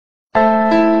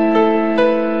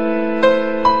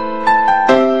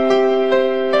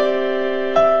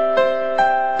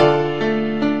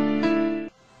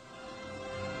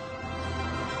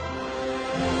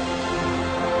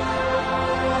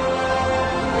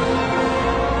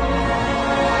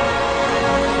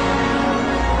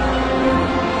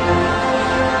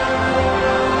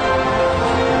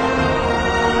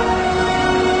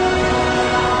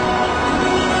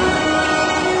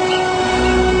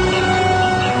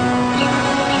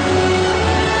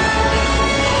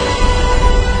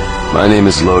My name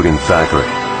is Logan Thackeray.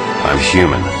 I'm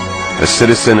human, a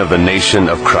citizen of the nation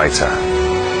of Kryta.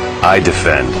 I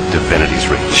defend Divinity's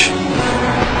Reach.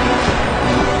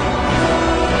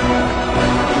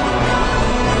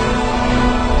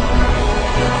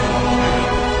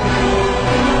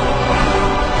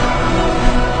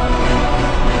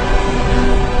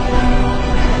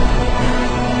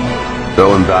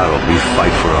 Though in battle, we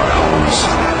fight for our homes,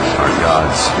 our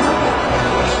gods,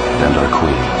 and our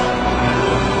queen.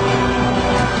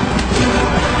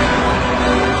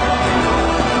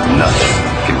 Nothing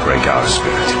can break our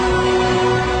spirit.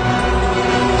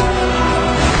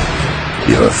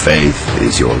 Your faith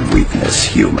is your weakness,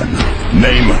 human.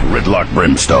 Name Ridlock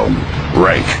Brimstone.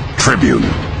 Rank Tribune.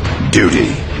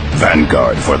 Duty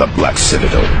Vanguard for the Black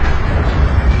Citadel.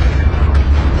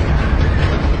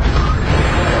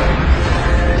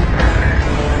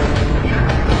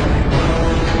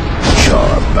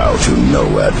 Bow to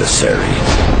no adversary.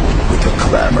 With the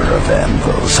clamor of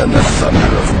anvils and the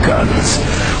thunder of guns,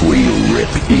 we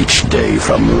rip each day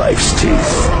from life's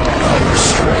teeth. Our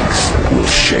strengths will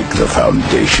shake the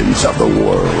foundations of the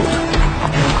world.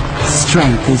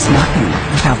 Strength is nothing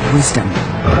without wisdom.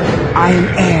 I am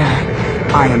heir.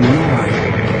 I am Lord.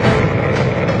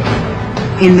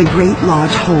 In the Great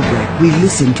Lodge Holbrook, we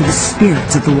listen to the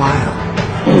spirits of the wild.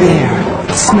 Bear,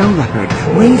 snow leopard,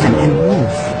 raven, and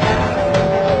wolf.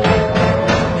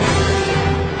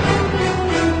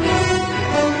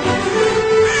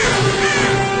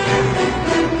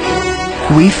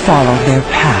 We follow their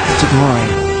path to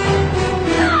glory.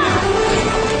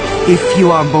 If you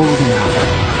are bold enough,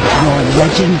 your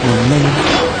legend will live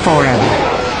forever.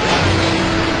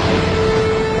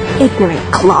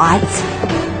 Ignorant clods.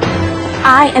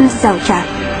 I am Zeldra,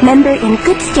 member in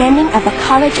good standing of the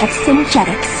College of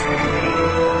Synergetics.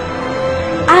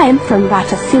 I am from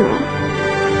Ratathun.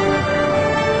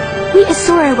 We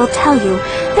Asura will tell you,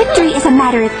 victory is a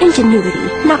matter of ingenuity,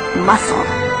 not muscle.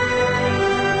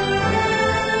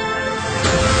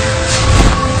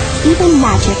 Even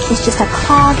magic is just a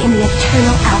clog in the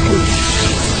eternal alchemy.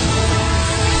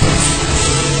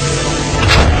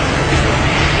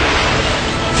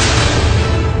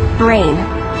 Brain,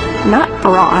 not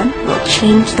brawn, will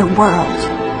change the world.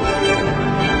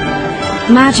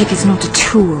 Magic is not a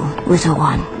tool, little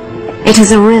one. It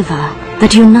is a river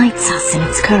that unites us in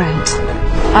its current.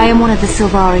 I am one of the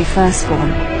Sylvari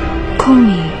Firstborn. Call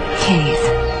me Cave.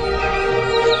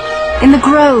 In the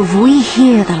grove, we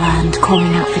hear the land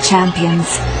calling out for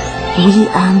champions. We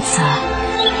answer.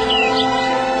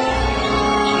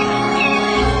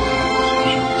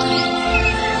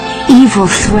 Evil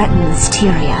threatens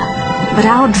Tyria, but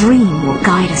our dream will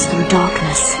guide us through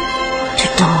darkness to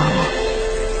dawn.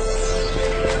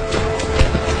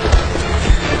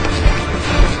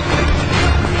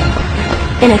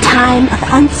 In a time of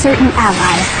uncertain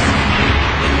allies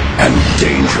and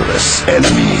dangerous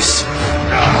enemies,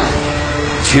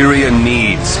 Tyria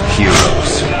needs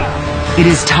heroes. It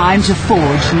is time to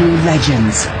forge new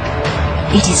legends.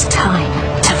 It is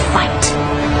time to fight.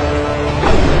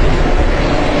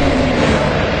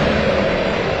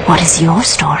 What is your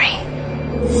story?